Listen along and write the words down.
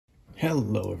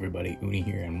Hello everybody, Uni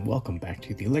here, and welcome back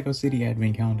to the LEGO City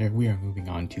Advent Calendar. We are moving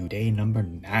on to day number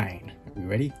 9. Are we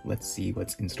ready? Let's see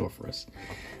what's in store for us.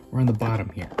 We're on the bottom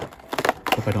here.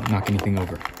 Hope I don't knock anything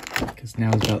over, because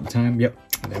now is about the time. Yep,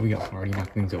 there we go. Already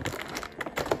knocked things over.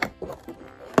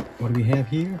 What do we have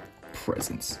here?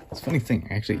 Presents. It's a funny thing,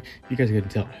 actually, if you guys couldn't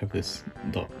tell, I have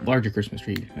the larger Christmas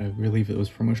tree. I believe it was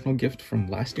a promotional gift from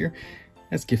last year.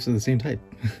 That's gifts of the same type.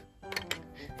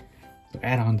 So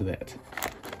add on to that.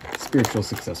 Spiritual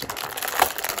successor.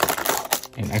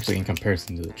 And actually, in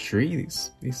comparison to the tree,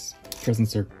 these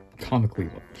presents are comically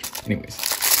large. Anyways,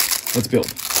 let's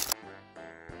build.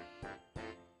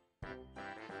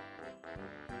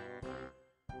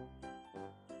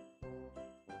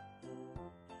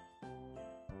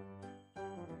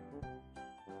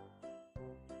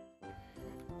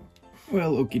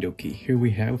 Well, okie dokie, here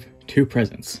we have 2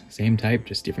 presents. Same type,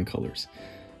 just different colors.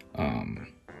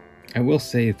 I will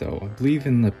say though, I believe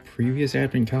in the previous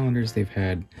advent calendars they've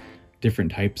had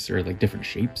different types or like different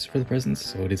shapes for the presents,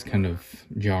 so it is kind of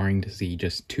jarring to see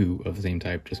just 2 of the same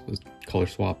type, just with color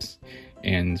swaps,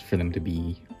 and for them to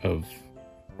be of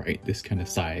this kind of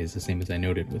size, the same as I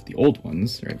noted with the old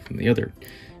ones, right, from the other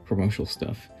promotional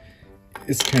stuff.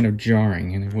 It's kind of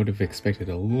jarring, and I would have expected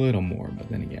a little more, but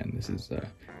then again, this is a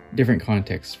different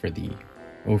context for the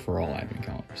overall advent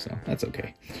calendar, so that's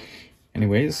okay.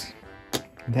 Anyways,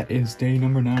 that is day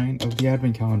number 9 of the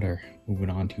advent calendar. Moving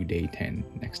on to day 10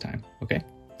 next time, okay?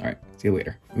 Alright, see you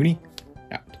later. Uni?